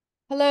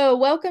Hello,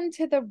 welcome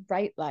to The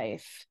Right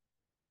Life.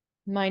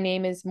 My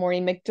name is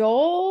Maureen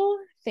McDowell.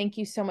 Thank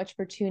you so much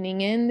for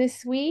tuning in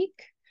this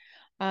week.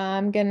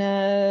 I'm going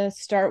to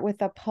start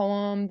with a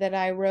poem that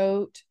I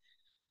wrote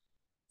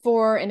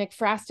for an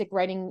ekphrastic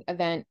writing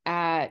event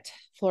at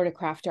Florida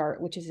Craft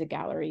Art, which is a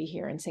gallery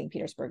here in St.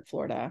 Petersburg,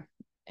 Florida.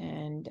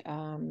 And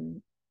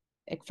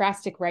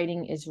ekphrastic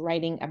writing is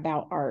writing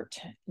about art.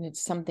 And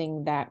it's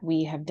something that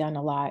we have done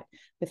a lot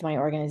with my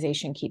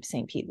organization, Keep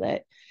St. Pete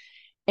Lit.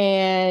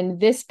 And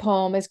this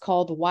poem is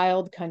called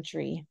Wild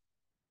Country.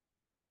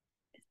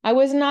 I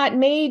was not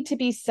made to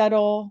be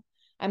subtle.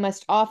 I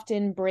must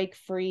often break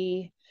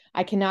free.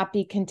 I cannot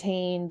be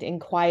contained in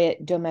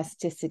quiet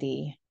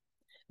domesticity.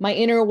 My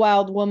inner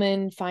wild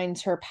woman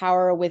finds her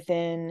power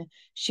within.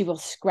 She will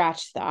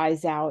scratch the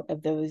eyes out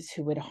of those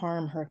who would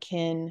harm her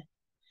kin.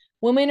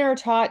 Women are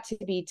taught to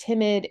be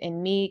timid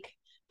and meek,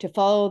 to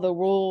follow the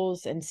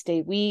rules and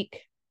stay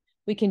weak.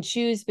 We can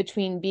choose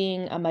between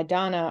being a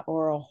Madonna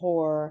or a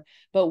whore,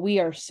 but we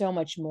are so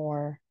much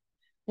more.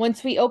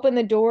 Once we open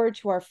the door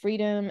to our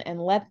freedom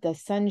and let the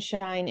sun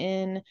shine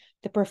in,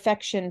 the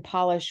perfection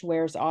polish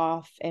wears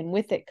off, and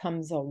with it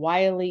comes a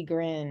wily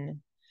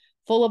grin.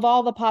 Full of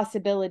all the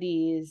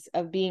possibilities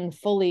of being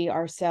fully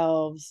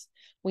ourselves,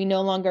 we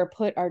no longer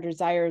put our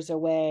desires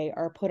away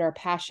or put our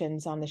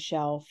passions on the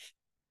shelf.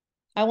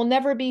 I will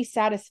never be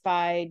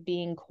satisfied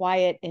being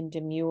quiet and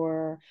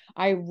demure.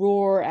 I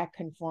roar at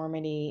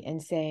conformity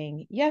and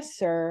saying, "Yes,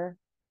 sir."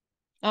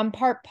 I'm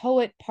part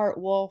poet, part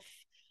wolf.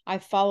 I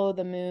follow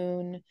the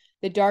moon.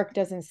 The dark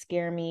doesn't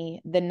scare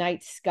me. The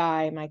night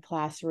sky, my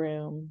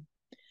classroom.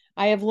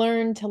 I have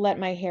learned to let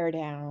my hair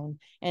down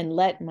and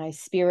let my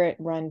spirit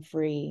run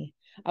free.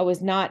 I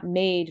was not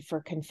made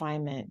for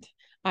confinement.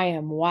 I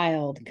am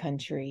wild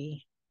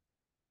country.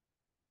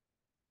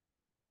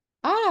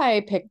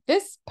 I picked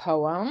this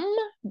poem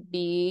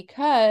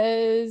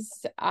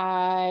because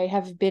I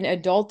have been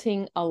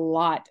adulting a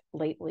lot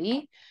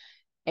lately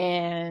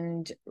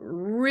and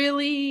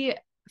really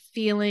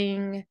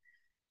feeling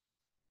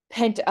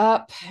pent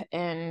up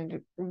and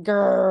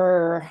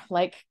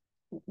like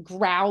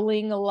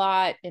growling a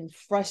lot and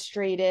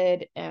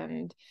frustrated.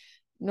 And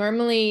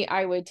normally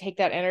I would take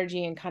that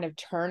energy and kind of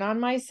turn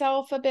on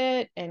myself a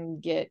bit and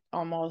get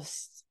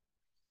almost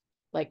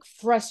like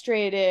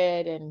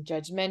frustrated and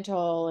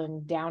judgmental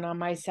and down on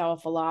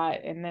myself a lot.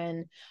 And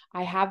then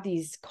I have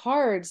these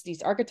cards,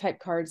 these archetype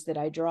cards that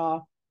I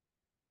draw.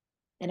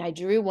 And I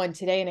drew one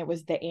today and it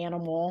was the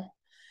animal.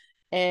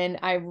 And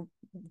I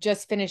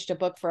just finished a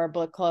book for our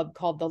book club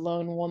called The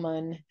Lone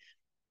Woman.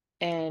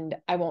 And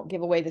I won't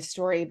give away the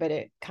story, but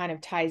it kind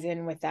of ties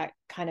in with that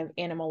kind of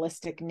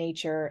animalistic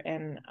nature.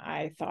 And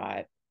I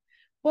thought,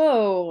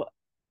 whoa,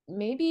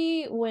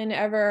 maybe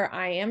whenever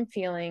I am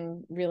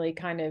feeling really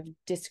kind of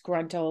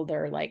disgruntled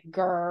or like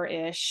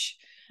grr-ish,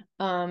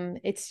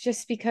 it's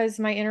just because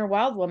my inner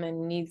wild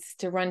woman needs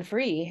to run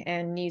free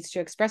and needs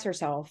to express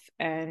herself.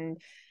 And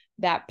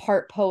that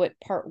part poet,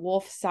 part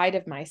wolf side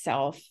of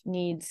myself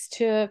needs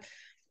to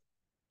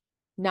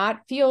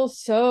not feel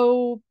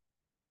so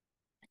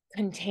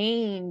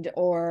contained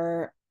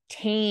or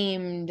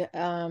tamed.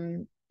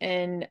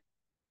 And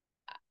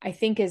I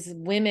think as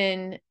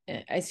women,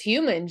 as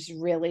humans,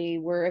 really,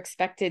 we're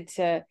expected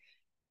to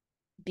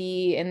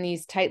be in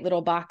these tight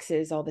little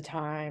boxes all the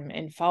time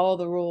and follow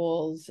the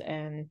rules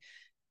and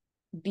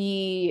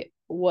be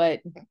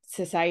what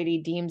society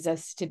deems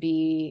us to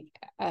be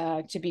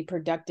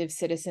productive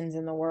citizens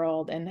in the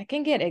world. And that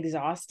can get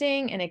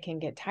exhausting and it can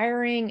get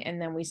tiring. And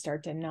then we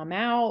start to numb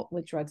out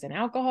with drugs and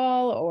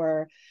alcohol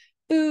or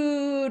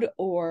food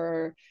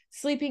or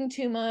sleeping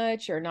too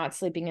much or not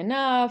sleeping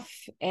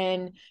enough.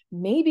 And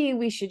maybe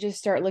we should just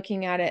start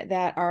looking at it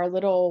that our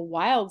little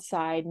wild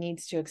side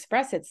needs to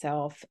express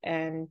itself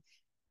and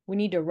we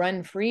need to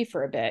run free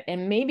for a bit.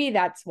 And maybe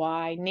that's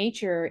why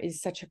nature is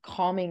such a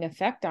calming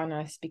effect on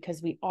us,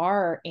 because we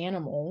are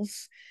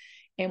animals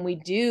and we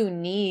do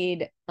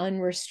need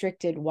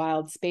unrestricted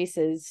wild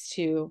spaces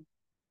to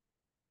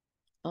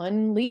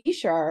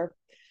unleash our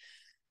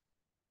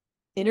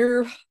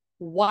inner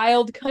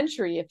wild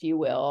country, if you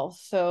will.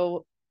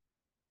 So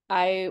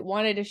I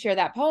wanted to share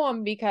that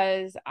poem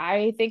because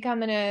I think I'm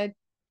going to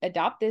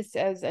adopt this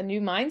as a new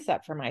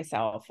mindset for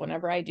myself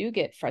whenever I do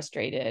get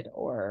frustrated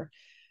or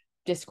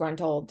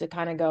disgruntled, to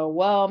kind of go,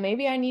 well,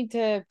 maybe I need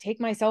to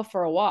take myself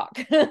for a walk.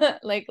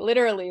 Like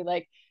literally,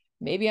 like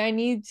maybe I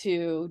need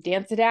to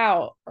dance it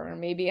out, or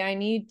maybe I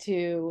need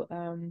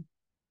to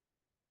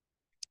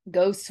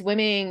go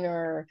swimming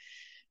or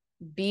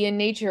be in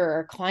nature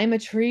or climb a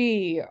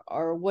tree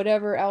or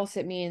whatever else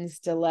it means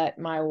to let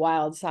my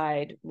wild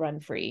side run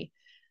free.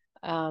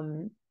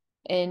 And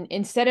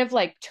instead of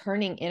like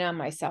turning in on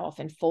myself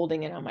and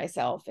folding in on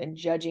myself and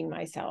judging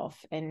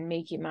myself and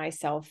making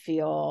myself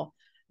feel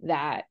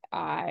that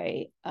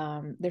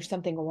there's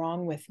something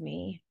wrong with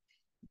me.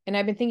 And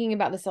I've been thinking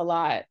about this a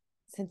lot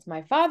since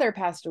my father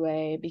passed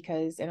away,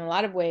 because in a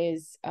lot of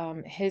ways,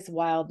 his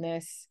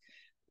wildness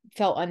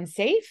felt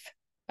unsafe,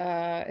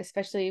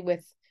 especially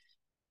with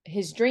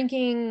his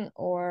drinking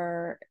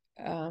or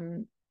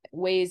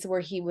ways where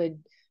he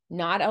would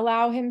not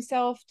allow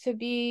himself to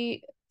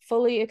be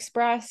fully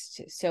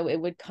expressed. So it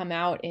would come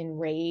out in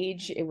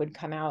rage. It would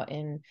come out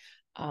in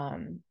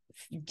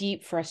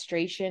deep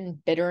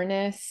frustration,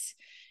 bitterness.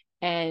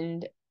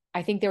 And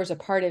I think there was a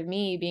part of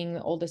me, being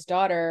the oldest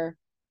daughter,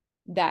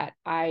 that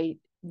I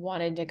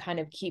wanted to kind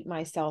of keep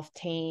myself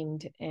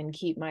tamed and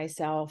keep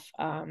myself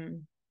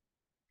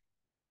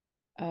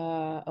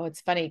oh,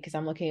 it's funny because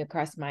I'm looking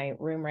across my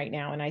room right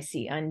now and I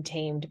see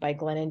Untamed by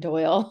Glennon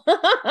Doyle.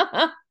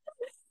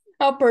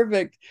 How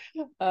perfect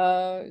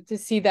to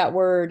see that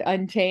word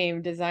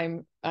untamed as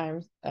I'm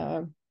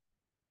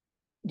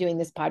doing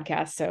this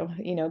podcast. So,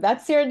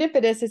 that's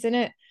serendipitous, isn't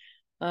it?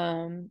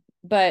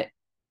 But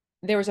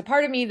there was a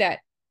part of me that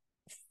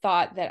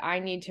thought that I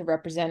need to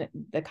represent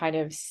the kind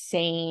of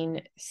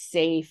sane,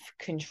 safe,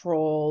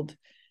 controlled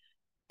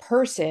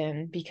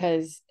person,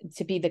 because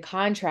to be the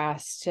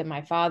contrast to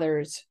my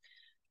father's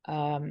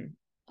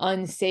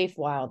unsafe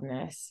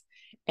wildness.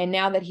 And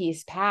now that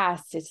he's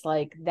passed, it's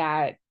like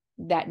that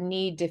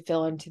need to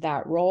fill into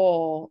that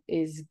role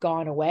is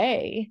gone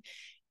away.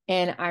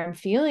 And I'm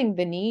feeling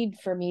the need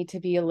for me to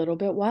be a little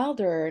bit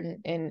wilder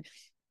and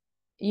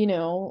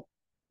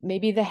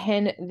maybe the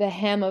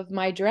hem of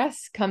my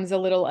dress comes a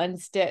little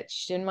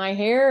unstitched and my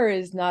hair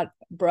is not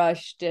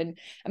brushed. And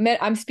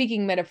I'm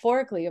speaking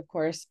metaphorically, of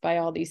course, by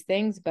all these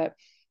things, but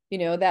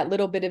that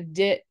little bit of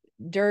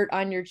dirt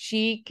on your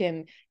cheek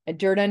and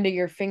dirt under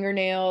your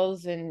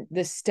fingernails and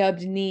the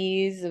stubbed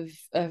knees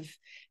of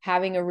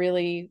having a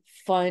really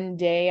fun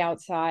day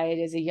outside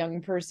as a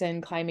young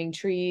person, climbing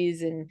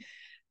trees and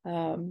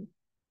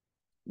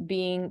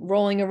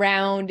rolling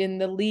around in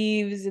the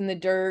leaves and the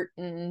dirt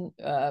and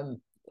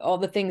all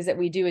the things that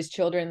we do as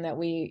children that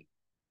we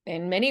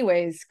in many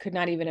ways could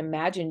not even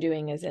imagine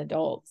doing as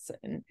adults.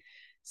 And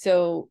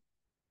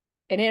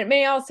it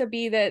may also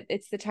be that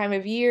it's the time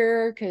of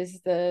year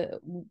because the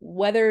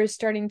weather is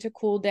starting to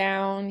cool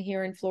down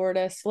here in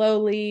Florida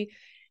slowly,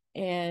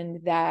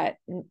 and that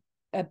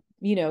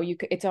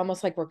it's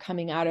almost like we're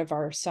coming out of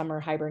our summer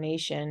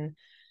hibernation,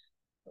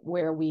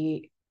 where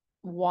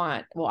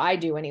I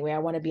do anyway. I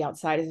want to be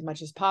outside as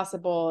much as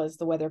possible as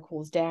the weather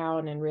cools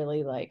down and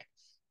really like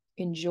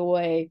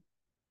enjoy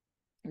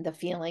the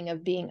feeling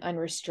of being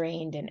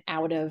unrestrained and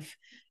out of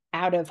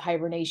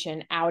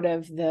hibernation, out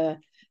of the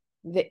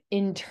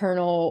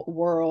internal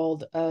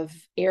world of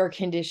air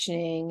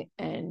conditioning,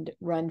 and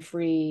run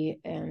free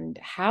and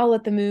howl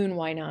at the moon.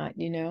 Why not?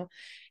 And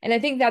I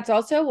think that's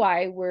also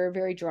why we're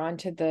very drawn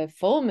to the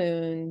full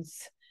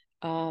moons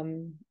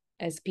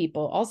as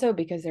people, also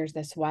because there's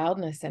this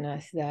wildness in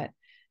us that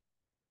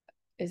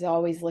is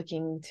always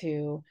looking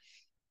to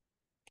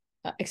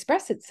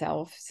express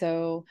itself.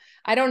 So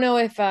I don't know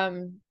if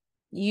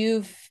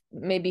you've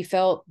maybe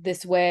felt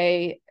this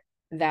way,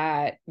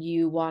 that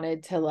you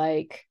wanted to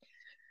like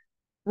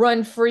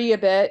run free a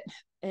bit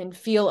and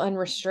feel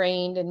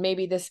unrestrained, and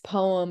maybe this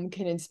poem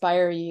can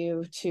inspire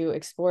you to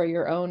explore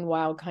your own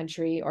wild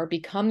country or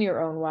become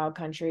your own wild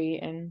country.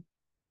 And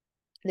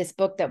this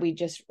book that we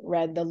just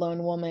read, The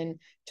Lone Woman,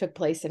 took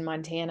place in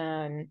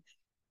Montana,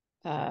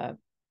 and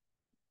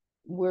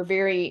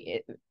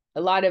a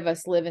lot of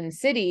us live in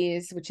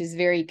cities, which is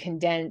very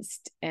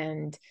condensed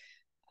and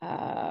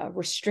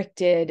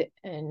restricted,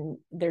 and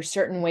there's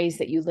certain ways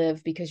that you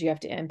live because you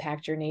have to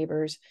impact your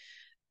neighbors.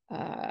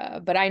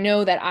 But I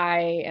know that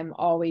I am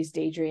always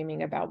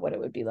daydreaming about what it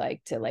would be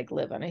like to like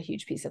live on a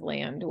huge piece of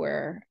land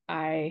where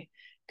I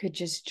could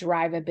just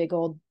drive a big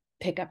old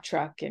pickup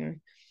truck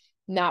and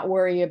not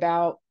worry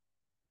about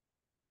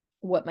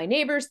what my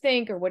neighbors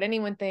think or what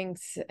anyone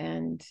thinks,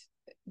 and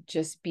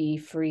just be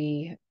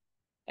free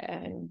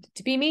and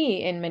to be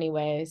me in many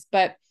ways.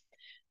 But I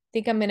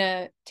think I'm going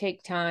to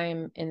take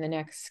time in the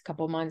next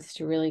couple months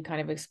to really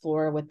kind of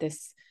explore what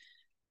this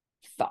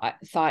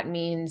thought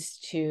means,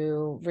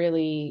 to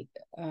really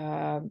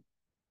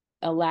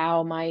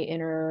allow my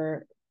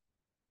inner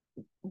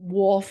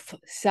wolf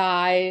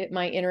side,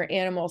 my inner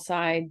animal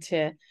side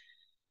to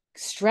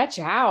stretch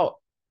out.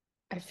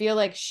 I feel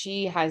like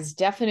she has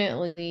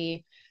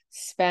definitely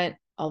spent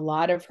a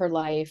lot of her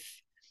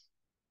life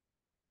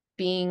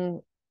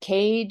being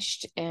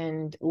caged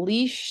and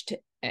leashed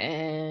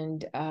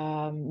and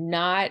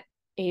not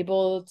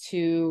able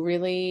to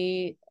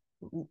really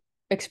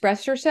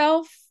express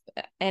herself.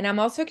 And I'm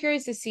also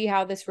curious to see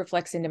how this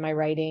reflects into my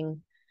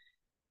writing.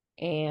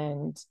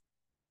 And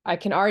I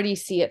can already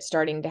see it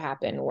starting to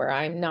happen, where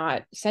I'm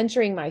not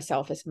censoring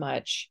myself as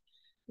much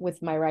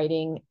with my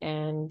writing.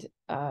 And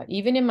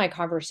even in my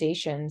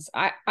conversations,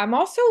 I'm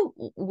also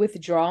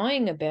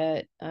withdrawing a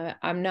bit.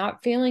 I'm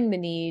not feeling the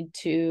need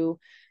to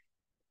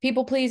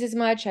people please as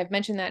much. I've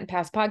mentioned that in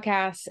past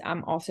podcasts.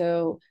 I'm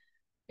also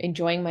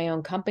enjoying my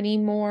own company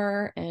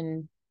more,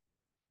 and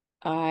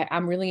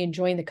I'm really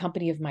enjoying the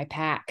company of my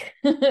pack,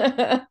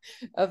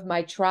 of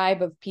my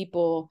tribe of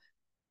people,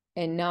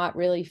 and not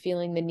really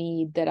feeling the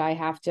need that I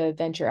have to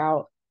venture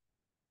out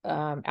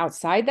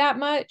outside that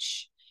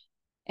much.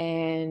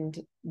 And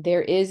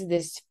there is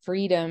this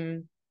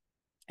freedom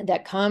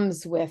that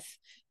comes with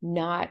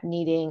not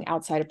needing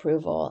outside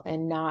approval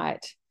and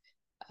not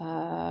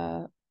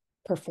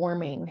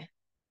performing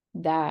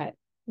that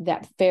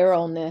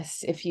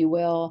feralness, if you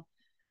will.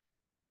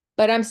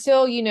 But I'm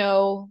still,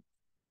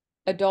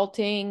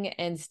 adulting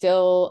and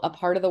still a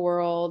part of the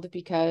world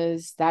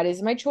because that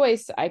is my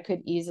choice. I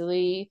could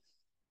easily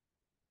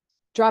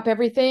drop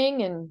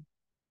everything and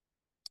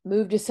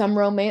move to some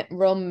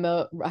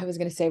remote, I was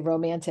going to say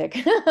romantic,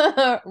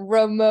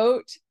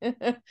 remote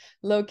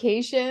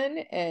location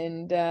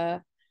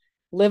and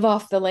live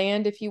off the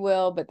land, if you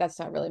will, but that's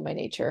not really my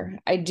nature.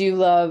 I do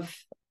love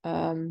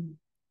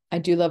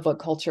what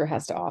culture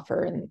has to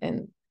offer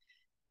and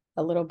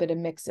a little bit of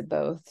mix of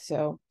both.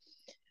 So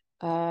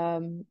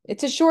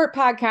it's a short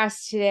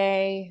podcast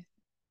today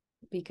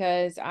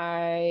because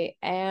I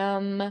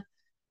am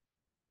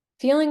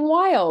feeling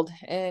wild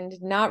and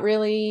not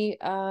really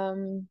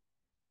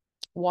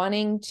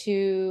wanting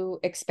to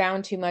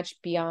expound too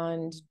much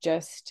beyond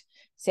just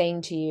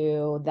saying to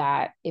you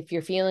that if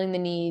you're feeling the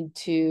need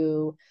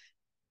to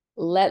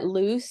let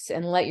loose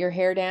and let your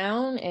hair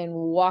down and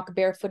walk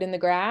barefoot in the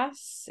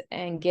grass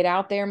and get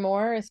out there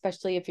more,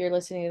 especially if you're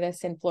listening to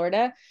this in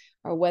Florida,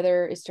 our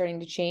weather is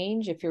starting to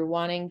change. If you're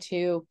wanting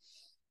to,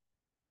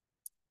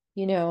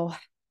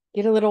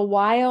 get a little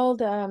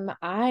wild,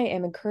 I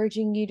am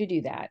encouraging you to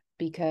do that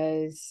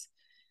because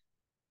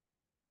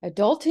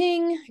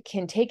adulting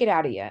can take it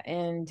out of you.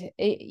 And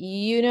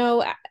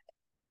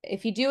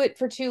if you do it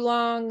for too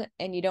long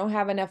and you don't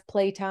have enough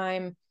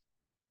playtime,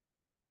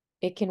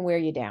 it can wear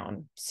you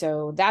down.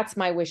 So that's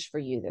my wish for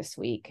you this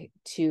week,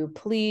 to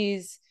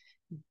please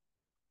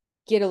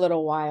get a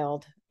little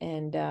wild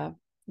and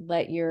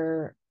let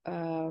your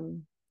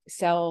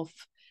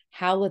self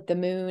howl at the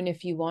moon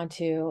if you want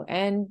to,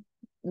 and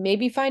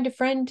maybe find a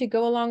friend to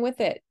go along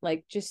with it.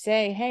 Like just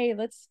say, hey,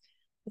 let's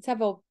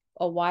have a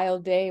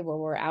wild day where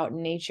we're out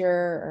in nature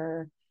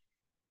or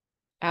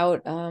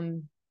out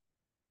on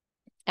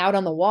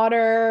the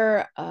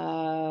water,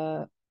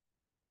 roll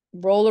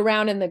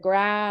around in the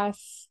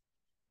grass,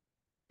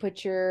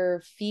 put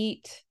your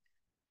feet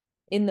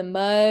in the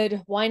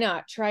mud. Why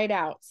not? Try it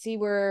out. See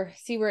where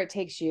it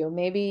takes you.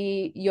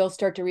 Maybe you'll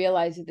start to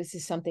realize that this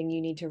is something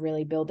you need to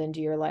really build into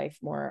your life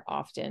more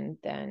often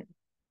than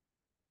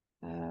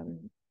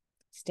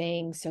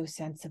staying so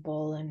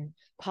sensible and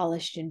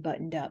polished and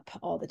buttoned up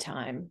all the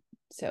time.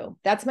 So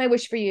that's my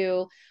wish for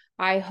you.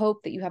 I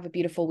hope that you have a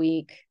beautiful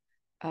week.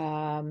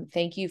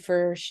 Thank you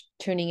for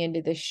tuning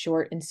into this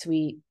short and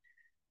sweet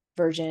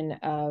version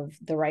of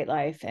The Right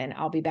Life, and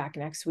I'll be back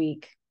next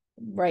week.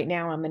 Right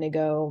now, I'm going to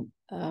go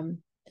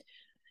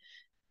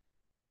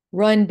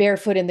run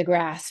barefoot in the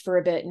grass for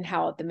a bit and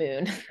howl at the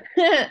moon.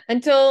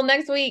 Until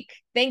next week,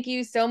 thank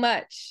you so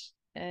much.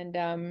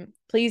 And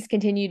please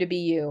continue to be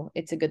you.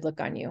 It's a good look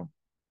on you.